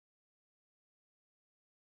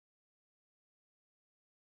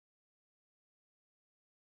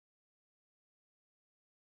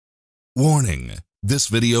Warning: this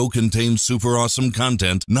video contains super awesome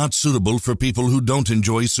content not suitable for people who don't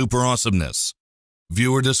enjoy super awesomeness.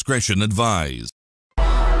 Viewer discretion advised.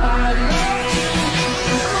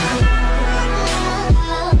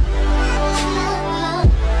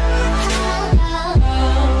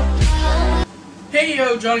 Hey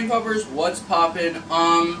yo, Johnny Poppers, what's poppin'?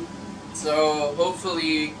 So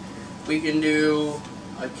hopefully we can do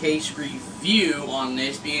a case review on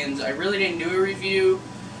this, because I really didn't do a review,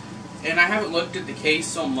 and I haven't looked at the case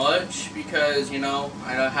so much because, you know,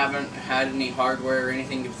 I haven't had any hardware or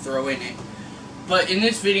anything to throw in it. But in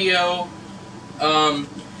this video, the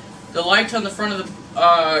lights on the front of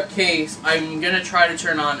the case, I'm gonna try to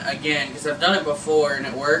turn on again because I've done it before and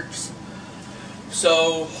it works.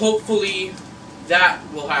 So hopefully that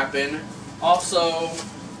will happen. Also,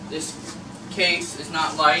 this case is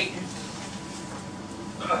not light.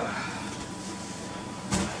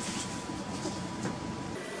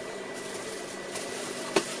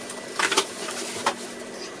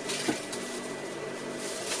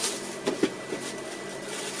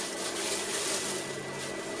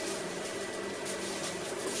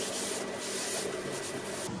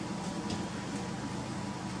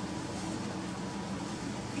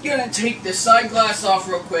 I'm gonna take the side glass off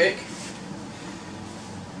real quick.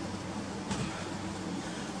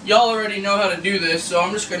 Y'all already know how to do this, so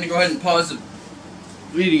I'm just gonna go ahead and pause the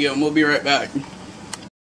video and we'll be right back.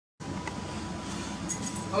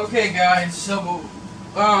 Okay guys, so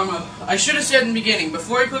I should have said in the beginning,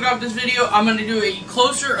 before I click off this video, I'm gonna do a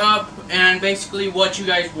closer up and basically what you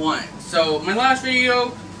guys want. So my last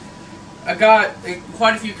video, I got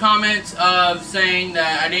quite a few comments of saying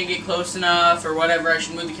that I didn't get close enough or whatever, I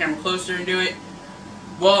should move the camera closer and do it.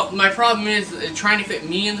 Well, my problem is trying to fit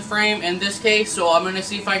me in the frame in this case, so I'm going to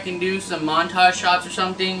see if I can do some montage shots or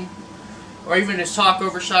something, or even just talk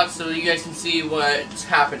over shots so you guys can see what's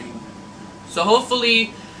happening. So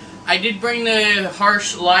hopefully, I did bring the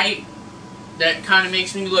harsh light that kind of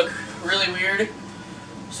makes me look really weird,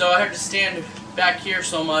 so I have to stand back here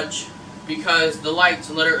so much because the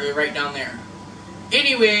light's literally right down there.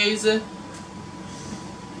 Anyways,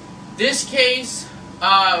 this case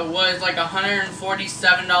was like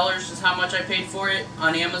 $147 is how much I paid for it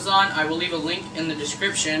on Amazon. I will leave a link in the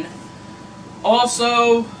description.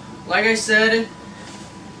 Also, like I said,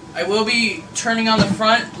 I will be turning on the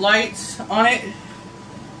front lights on it.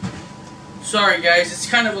 Sorry guys, it's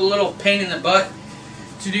kind of a little pain in the butt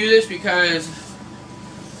to do this because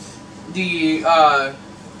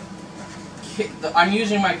I'm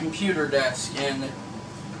using my computer desk and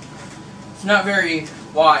it's not very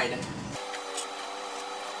wide.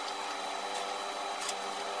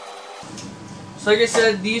 So like I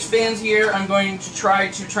said, these fans here I'm going to try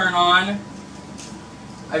to turn on.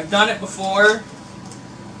 I've done it before,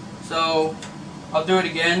 so I'll do it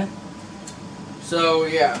again. So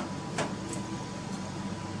yeah.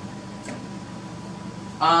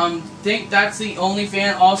 Think that's the only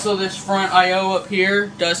fan. Also, this front I/O up here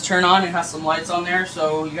does turn on. It has some lights on there.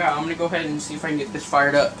 So yeah, I'm gonna go ahead and see if I can get this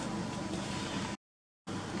fired up.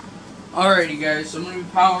 Alrighty guys, so I'm going to be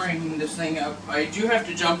powering this thing up. I do have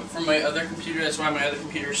to jump it from my other computer, that's why my other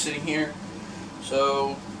computer is sitting here.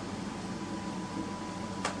 So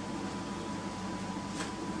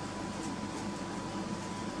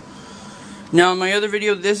now in my other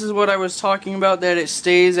video, this is what I was talking about, that it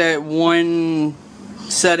stays at one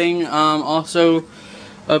setting. Also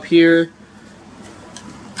up here,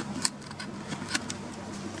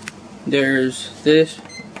 there's this.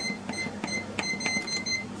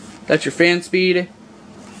 That's your fan speed,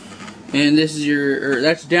 and this is your,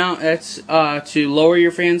 that's down, that's to lower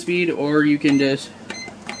your fan speed, or you can just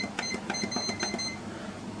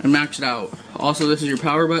max it out. Also, this is your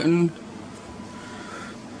power button.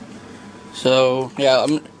 So yeah, I'm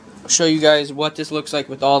going to show you guys what this looks like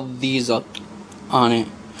with all these up on it.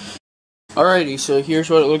 Alrighty, so here's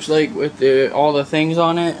what it looks like with all the things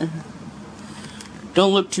on it.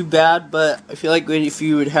 Don't look too bad, but I feel like if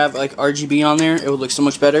you would have like RGB on there, it would look so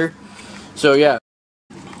much better. So yeah.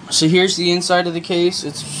 So here's the inside of the case.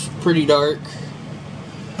 It's pretty dark.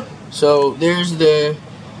 So there's the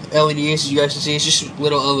LEDs, as you guys can see. It's just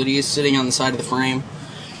little LEDs sitting on the side of the frame.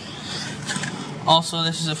 Also,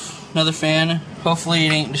 this is another fan. Hopefully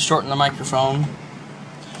it ain't distorting the microphone.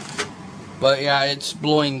 But yeah, it's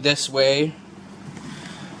blowing this way.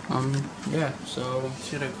 Yeah, so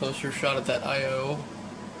let's get a closer shot at that I/O.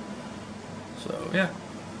 So yeah.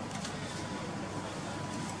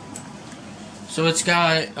 So it's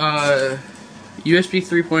got USB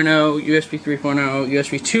 3.0, USB 3.0,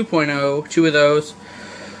 USB 2.0, two of those.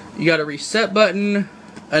 You got a reset button,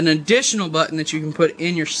 an additional button that you can put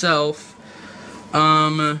in yourself.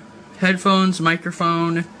 headphones,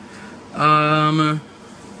 microphone, and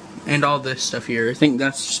all this stuff here. I think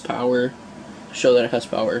that's just power, show that it has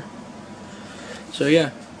power. So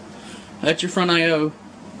yeah, that's your front I/O.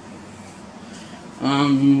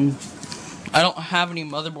 I don't have any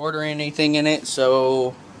motherboard or anything in it,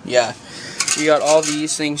 so yeah. You got all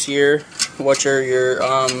these things here, which are your,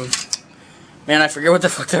 man, I forget what the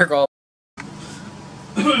fuck they're called.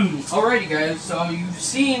 Alrighty guys, so you've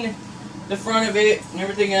seen the front of it and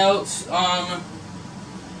everything else. The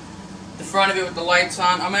front of it with the lights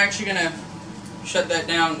on. I'm actually gonna shut that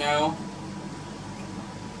down now.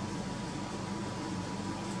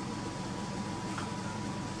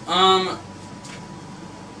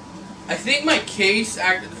 I think my case,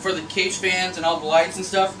 for the case fans and all the lights and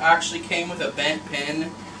stuff, actually came with a bent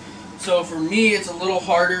pin. So for me, it's a little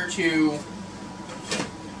harder to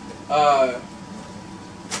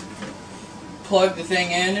plug the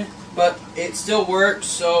thing in, but it still works,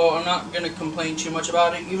 so I'm not going to complain too much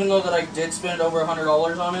about it, even though that I did spend over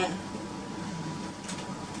 $100 on it.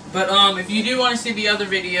 But if you do want to see the other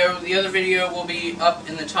video will be up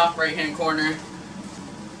in the top right hand corner.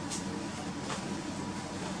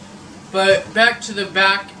 But back to the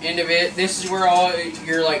back end of it, this is where all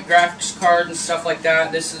your like graphics cards and stuff like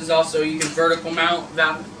that. This is also, you can vertical mount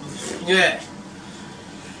that. Yeah.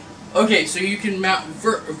 Okay, so you can mount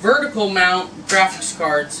vertical mount graphics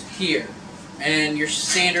cards here, and your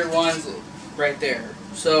standard ones right there.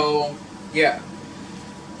 So yeah.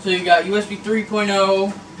 So you got USB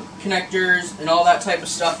 3.0 connectors and all that type of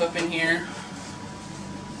stuff up in here.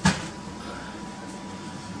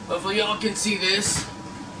 Hopefully y'all can see this.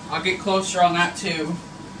 I'll get closer on that too,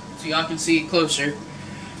 so y'all can see closer.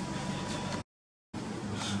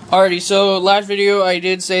 Alrighty, so last video I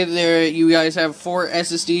did say that you guys have 4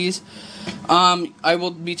 SSDs. I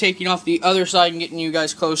will be taking off the other side and getting you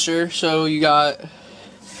guys closer. So you got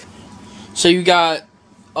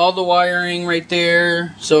all the wiring right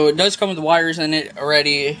there. So it does come with wires in it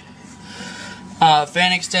already.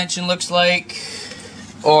 Fan extension looks like,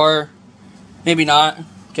 or maybe not.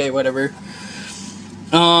 Okay, whatever.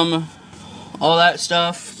 All that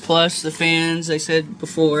stuff, plus the fans I said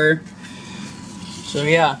before. So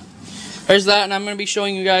yeah, there's that, and I'm going to be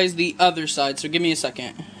showing you guys the other side, so give me a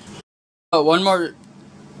second. Oh, one more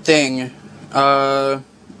thing,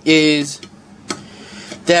 is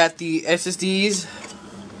that the SSDs,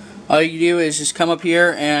 all you do is just come up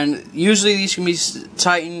here, and usually these can be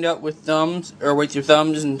tightened up with thumbs, or with your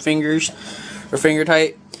thumbs and fingers, or finger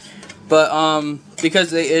tight, but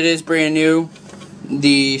because it is brand new,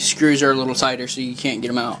 the screws are a little tighter, so you can't get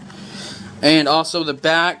them out. And also the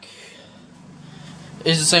back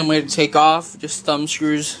is the same way to take off, just thumb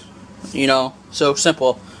screws, you know, so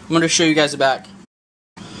simple. I'm going to show you guys the back.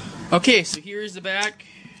 Okay, so here's the back,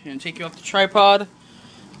 and take you off the tripod.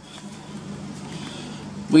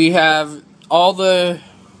 We have all the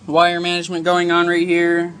wire management going on right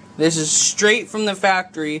here. This is straight from the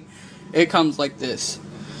factory. It comes like this.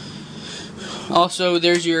 Also,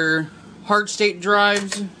 there's your hard state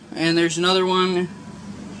drives, and there's another one,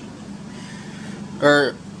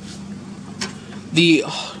 or the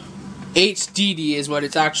HDD is what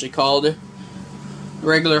it's actually called,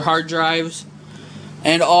 regular hard drives,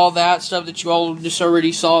 and all that stuff that you all just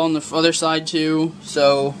already saw on the other side too.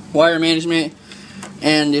 So wire management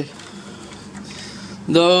and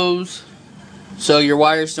those, so your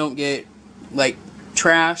wires don't get like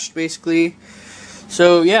trashed basically.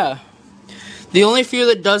 So yeah. The only few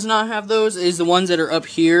that does not have those is the ones that are up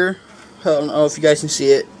here. I don't know if you guys can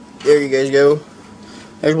see it. There you guys go.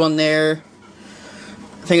 There's one there.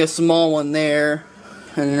 I think a small one there.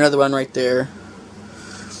 And another one right there.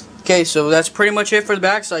 Okay, so that's pretty much it for the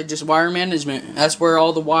backside. Just wire management. That's where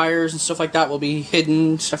all the wires and stuff like that will be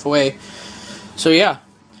hidden, stuff away. So yeah.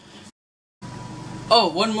 Oh,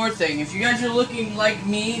 one more thing. If you guys are looking like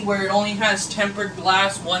me, where it only has tempered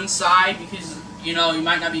glass one side, because you know, you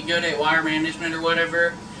might not be good at wire management or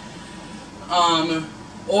whatever.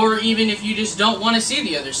 Or even if you just don't want to see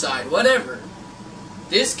the other side, whatever.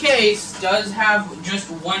 This case does have just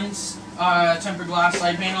one tempered glass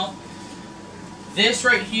side panel. This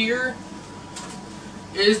right here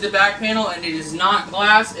is the back panel, and it is not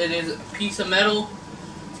glass. It is a piece of metal.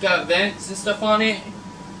 It's got vents and stuff on it.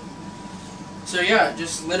 So yeah, it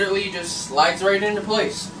just literally just slides right into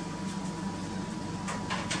place.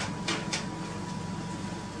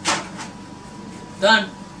 Done.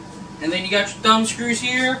 And then you got your thumb screws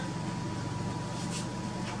here,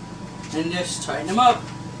 and just tighten them up.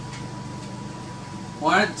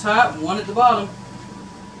 One at the top, one at the bottom.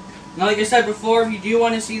 Now, like I said before, if you do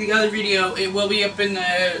want to see the other video, it will be up in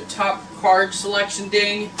the top card selection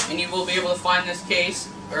thing, and you will be able to find this case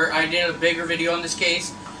or I did a bigger video on this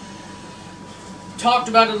case. Talked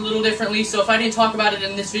about it a little differently, so if I didn't talk about it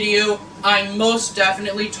in this video, I most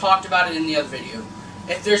definitely talked about it in the other video.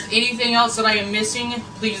 If there's anything else that I am missing,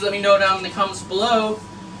 please let me know down in the comments below.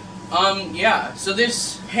 Yeah, so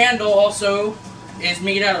this handle also is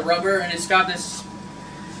made out of rubber, and it's got this,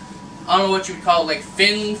 I don't know what you would call it, like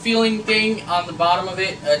fin feeling thing on the bottom of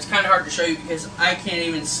it. It's kind of hard to show you because I can't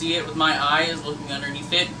even see it with my eyes looking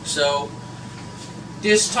underneath it. So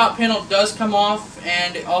this top panel does come off,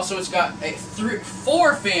 and also it's got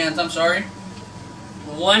four fans,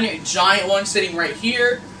 one giant one sitting right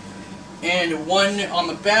here, and one on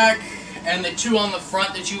the back, and the two on the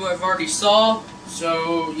front that you have already saw.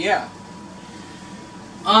 So yeah.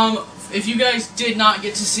 If you guys did not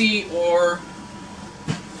get to see or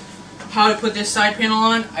how to put this side panel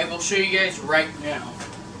on, I will show you guys right now.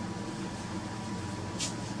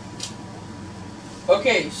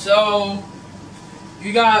 Okay, so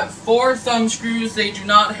you got 4 thumb screws. They do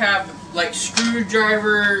not have like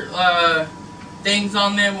screwdriver things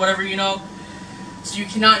on them, whatever, you know. So you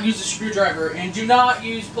cannot use a screwdriver, and do not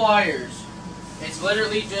use pliers. It's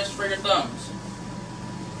literally just for your thumbs.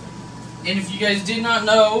 And if you guys did not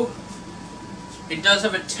know, it does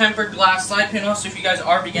have a tempered glass side panel, so if you guys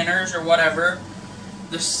are beginners or whatever,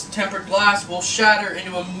 this tempered glass will shatter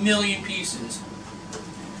into a million pieces.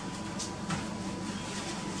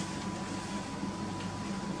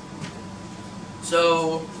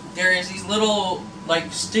 So there is these little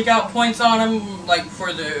like stick out points on them, like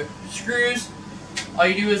for the screws. All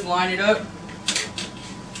you do is line it up.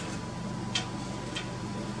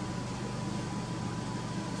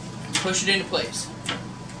 Push it into place.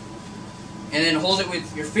 And then hold it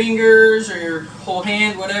with your fingers or your whole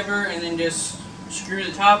hand, whatever, and then just screw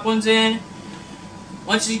the top ones in.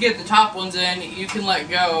 Once you get the top ones in, you can let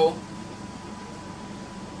go,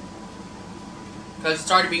 because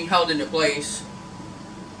it's already being held into place.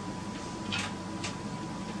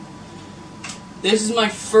 This is my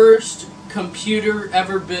first computer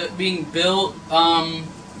ever being built,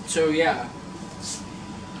 so yeah.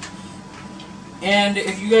 And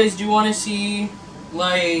if you guys do want to see,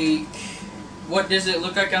 like, what does it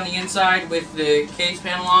look like on the inside with the case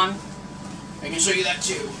panel on, I can show you that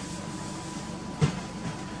too.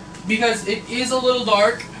 Because it is a little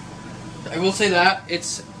dark, I will say that.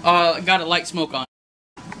 It's got a light smoke on.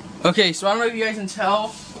 Okay, so I don't know if you guys can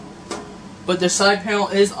tell, but the side panel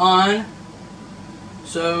is on.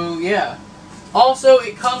 So yeah. Also,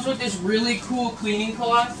 it comes with this really cool cleaning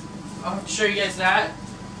cloth. I'll have to show you guys that.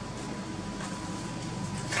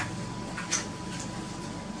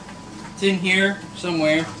 It's in here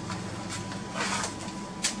somewhere.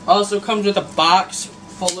 Also comes with a box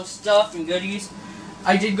full of stuff and goodies.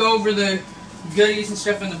 I did go over the goodies and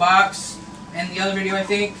stuff in the box in the other video, I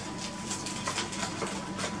think.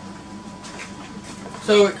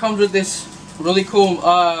 So it comes with this really cool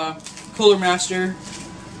Cooler Master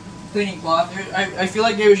cleaning cloth. I feel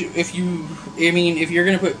like if you're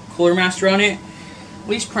gonna put Cooler Master on it, at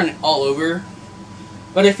least print it all over.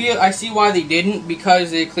 But I see why they didn't,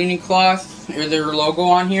 because the cleaning cloth or their logo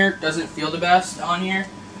on here doesn't feel the best on here.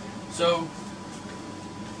 So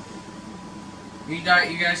you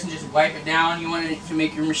guys can just wipe it down. You want it to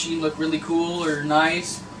make your machine look really cool or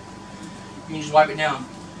nice, you can just wipe it down.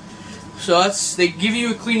 So they give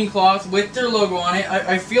you a cleaning cloth with their logo on it.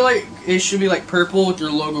 I feel like it should be like purple with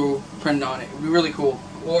their logo printed on it. It would be really cool.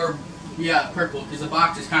 Or yeah, purple, because the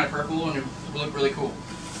box is kind of purple and it would look really cool.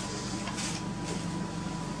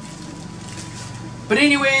 But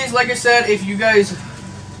anyways, like I said, if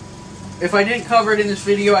I didn't cover it in this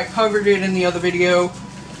video, I covered it in the other video.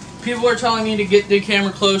 People are telling me to get the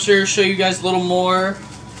camera closer, show you guys a little more.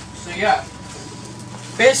 So yeah.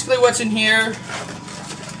 Basically what's in here,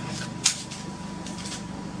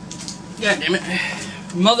 god damn it,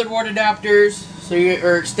 motherboard adapters,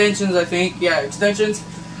 or extensions, I think. Yeah, extensions.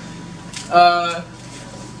 God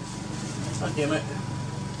damn it.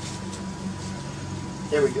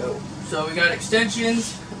 There we go. So we got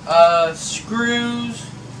extensions, screws,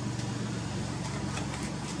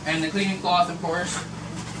 and the cleaning cloth, of course.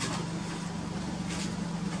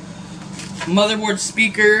 Motherboard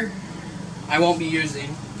speaker, I won't be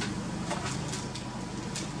using.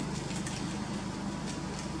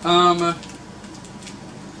 I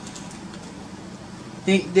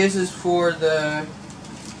think this is for the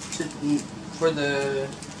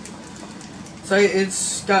so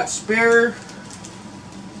it's got spare.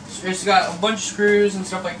 It's got a bunch of screws and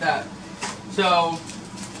stuff like that. So,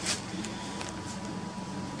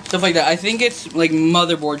 stuff like that. I think it's like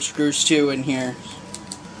motherboard screws too in here.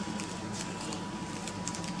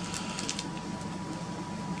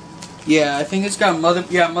 Yeah, I think it's got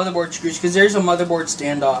motherboard screws, because there's a motherboard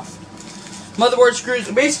standoff. Motherboard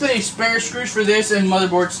screws, basically spare screws for this and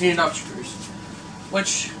motherboard standoff screws.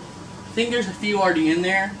 Which, I think there's a few already in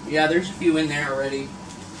there. Yeah, there's a few in there already.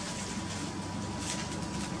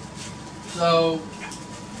 So,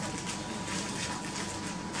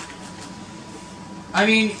 I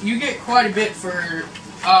mean, you get quite a bit for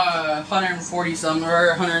 140 some or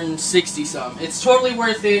 160 some. It's totally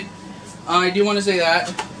worth it. I do want to say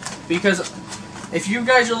that, because if you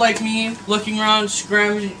guys are like me, looking around,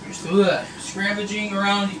 scrounging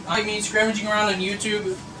around on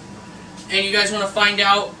YouTube, and you guys want to find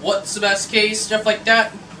out what's the best case, stuff like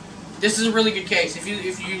that, this is a really good case. If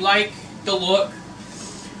you like the look,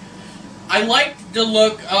 I like the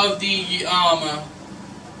look of the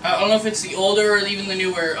I don't know if it's the older or even the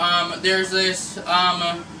newer. There's this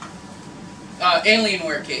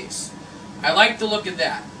Alienware case. I like the look of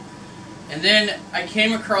that. And then I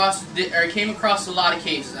came across a lot of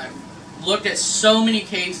cases. I've looked at so many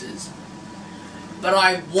cases, but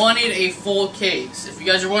I wanted a full case. If you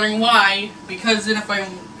guys are wondering why, because then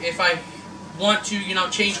if I want to, you know,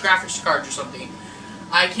 change graphics cards or something,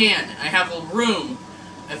 I can. I have a room.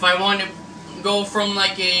 If I want to go from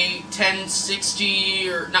like a 1060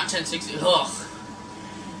 or not 1060,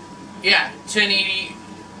 yeah, 1080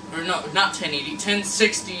 or no, not 1080,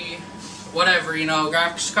 1060. Whatever, you know,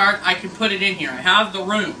 graphics card, I can put it in here. I have the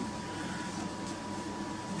room.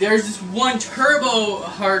 There's this one turbo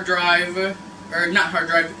hard drive, or not hard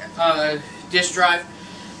drive, disk drive,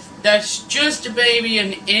 that's just a baby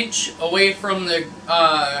an inch away from the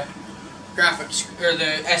graphics, or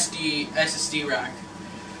the SSD rack.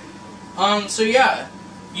 So yeah,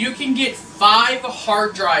 you can get 5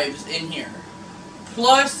 hard drives in here.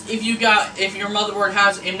 Plus, if your motherboard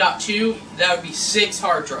has M.2, that would be 6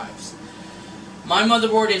 hard drives. My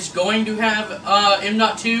motherboard is going to have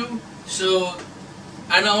M.2, so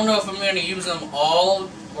I don't know if I'm going to use them all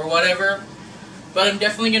or whatever, but I'm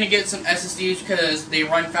definitely going to get some SSDs because they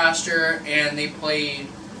run faster and they play,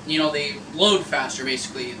 you know, they load faster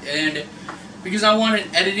basically. And because I want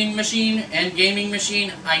an editing machine and gaming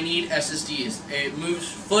machine, I need SSDs. It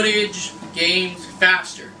moves footage, games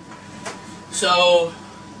faster. So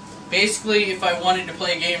basically, if I wanted to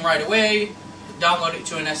play a game right away, download it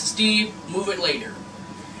to an SSD, move it later.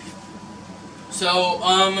 So,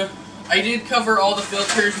 I did cover all the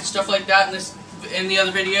filters and stuff like that in the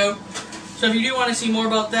other video. So if you do want to see more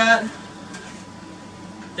about that,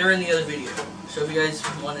 they're in the other video. So if you guys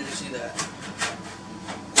wanted to see that.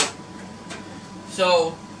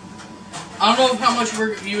 So, I don't know how much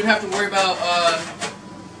you would have to worry about,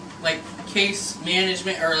 like, case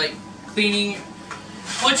management or, like, cleaning.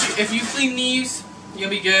 If you clean these, you'll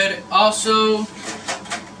be good. Also,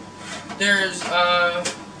 there's, I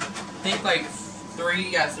think like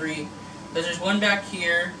 3, there's one back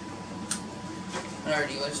here.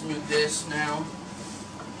 Alrighty, let's move this now.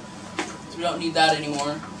 So we don't need that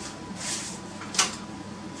anymore.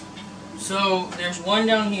 So, there's one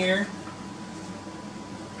down here.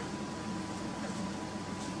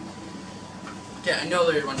 Yeah, I know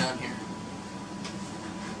there's one down here.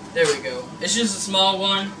 There we go. It's just a small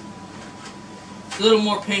one. It's a little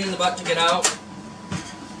more pain in the butt to get out.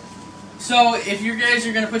 So if you guys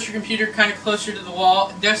are going to put your computer kind of closer to the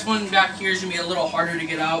wall, this one back here is going to be a little harder to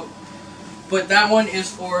get out. But that one is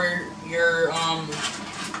for your,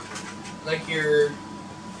 like your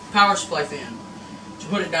power supply fan, to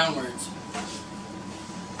put it downwards.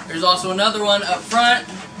 There's also another one up front.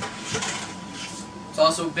 It's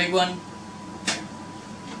also a big one.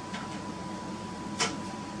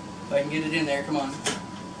 If I can get it in there, come on.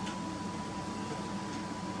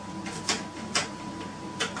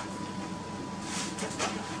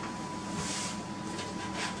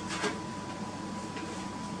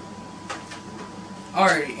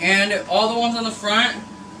 Alrighty, and all the ones on the front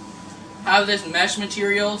have this mesh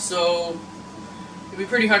material, so it'd be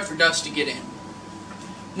pretty hard for dust to get in.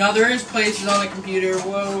 Now there is places on the computer,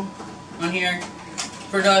 on here,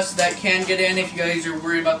 for dust that can get in if you guys are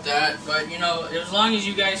worried about that. But you know, as long as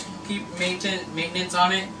you guys keep maintenance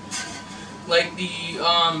on it, like the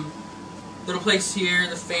little place here,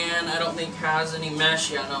 the fan, I don't think has any mesh.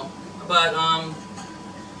 Yeah, no. But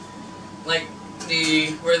like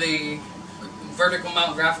where the vertical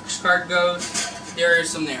mount graphics card goes, there is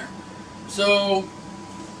some there. So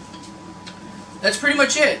that's pretty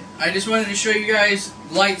much it. I just wanted to show you guys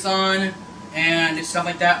lights on and stuff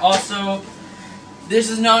like that. Also, this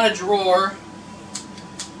is not a drawer.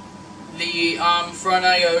 The front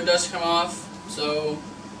I/O does come off, so,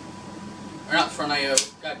 or not the front I/O,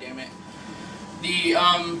 god damn it. The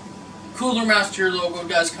Cooler Master logo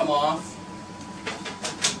does come off.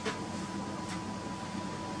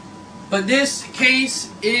 But this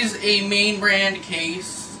case is a main brand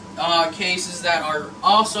case. Cases that are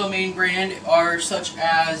also main brand are such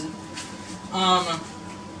as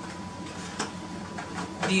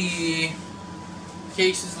the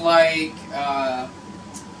cases like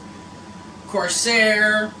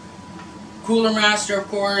Corsair, Cooler Master, of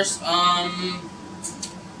course,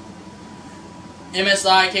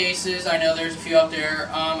 MSI cases. I know there's a few out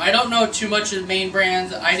there. I don't know too much of the main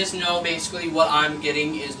brands. I just know basically what I'm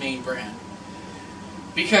getting is main brand.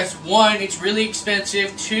 Because one, it's really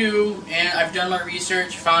expensive. Two, and I've done my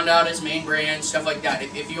research, found out it's main brand, stuff like that.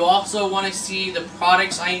 If you also want to see the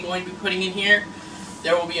products I am going to be putting in here,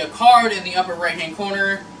 there will be a card in the upper right hand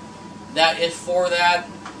corner that is for that.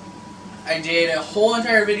 I did a whole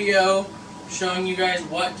entire video showing you guys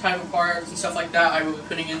what type of parts and stuff like that I will be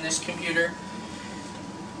putting in this computer.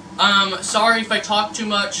 Sorry if I talk too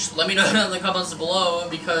much. Let me know in the comments below,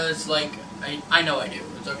 because like I know I do.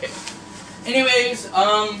 It's okay. Anyways,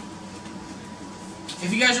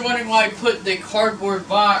 if you guys are wondering why I put the cardboard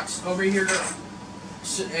box over here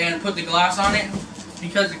and put the glass on it,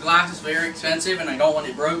 because the glass is very expensive and I don't want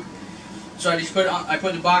it broke. So I just I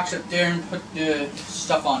put the box up there and put the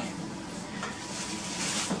stuff on it.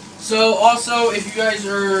 So also, if you guys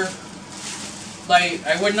are like,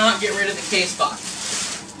 I would not get rid of the case box.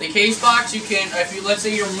 The case box, you can, if you, let's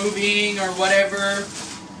say you're moving or whatever,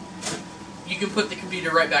 you can put the computer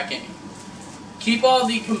right back in. Keep all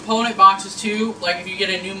the component boxes too. Like if you get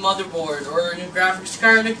a new motherboard or a new graphics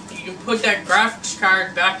card, you can put that graphics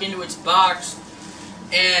card back into its box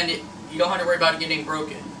and you don't have to worry about it getting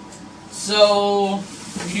broken. So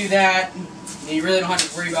if you do that, then you really don't have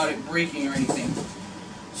to worry about it breaking or anything.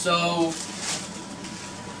 So,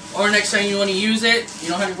 or next time you want to use it, you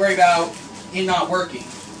don't have to worry about it not working.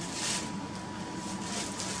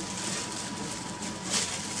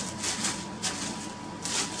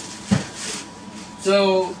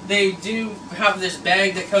 So they do have this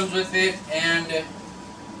bag that comes with it, and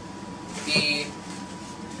the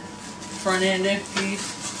front end piece,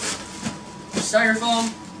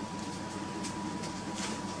 styrofoam,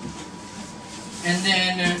 and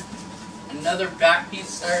then another back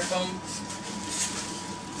piece of styrofoam.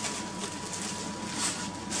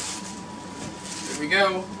 There we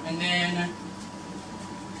go. And then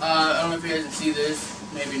I don't know if you guys can see this,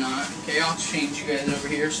 maybe not. Okay, I'll change you guys over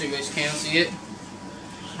here so you guys can see it.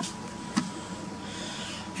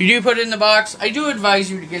 If you do put it in the box, I do advise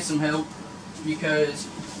you to get some help, because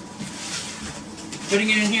putting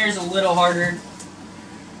it in here is a little harder.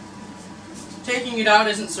 Taking it out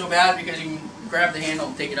isn't so bad because you can grab the handle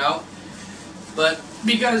and take it out. But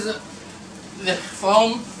because the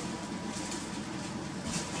foam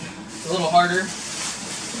is a little harder.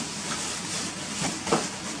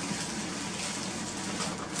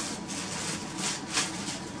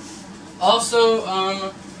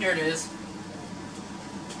 Also, here it is.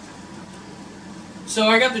 So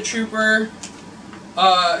I got the Trooper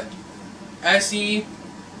SE.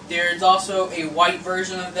 There's also a white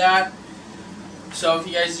version of that. So if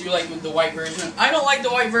you guys do like the white version, I don't like the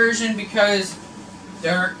white version because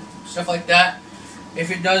dirt, stuff like that.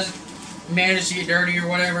 If it does manage to get dirty or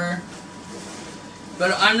whatever.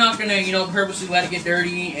 But I'm not gonna, you know, purposely let it get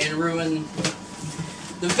dirty and ruin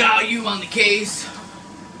the value on the case.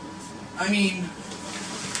 I mean,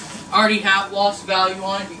 I already have lost value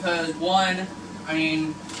on it because one, I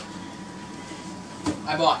mean,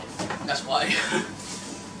 I bought it. That's why.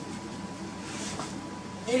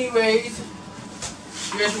 Anyways,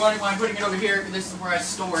 you guys are wondering why I'm putting it over here, because this is where I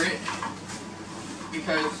store it,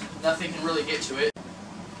 because nothing can really get to it.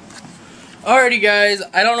 Alrighty guys,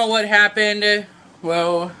 I don't know what happened.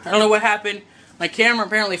 Well, I don't know what happened. My camera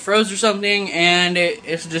apparently froze or something, and it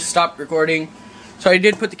just stopped recording. So I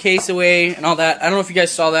did put the case away and all that. I don't know if you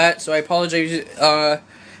guys saw that, so I apologize.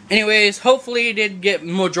 Anyways, hopefully I did get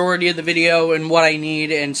majority of the video and what I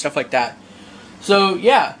need and stuff like that. So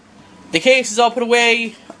yeah, the case is all put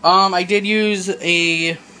away. I did use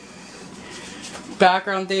a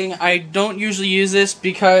background thing. I don't usually use this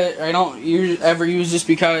because I don't ever use this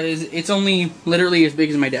because it's only literally as big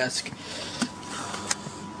as my desk.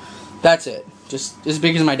 That's it, just as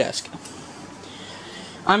big as my desk.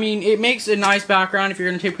 I mean, it makes a nice background if you're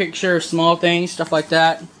going to take a picture of small things, stuff like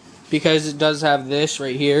that, because it does have this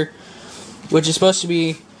right here, which is supposed to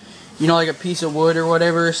be, you know, like a piece of wood or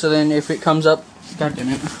whatever, so then if it comes up, god damn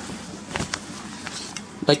it,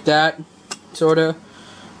 like that, sort of,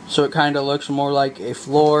 so it kind of looks more like a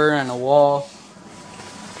floor and a wall.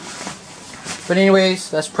 But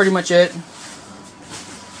anyways, that's pretty much it.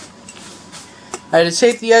 I had to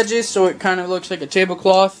tape the edges so it kind of looks like a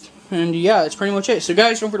tablecloth. And yeah, that's pretty much it. So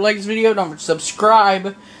guys, don't forget to like this video, don't forget to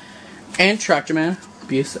subscribe. and Tractor Man.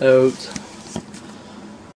 Peace out.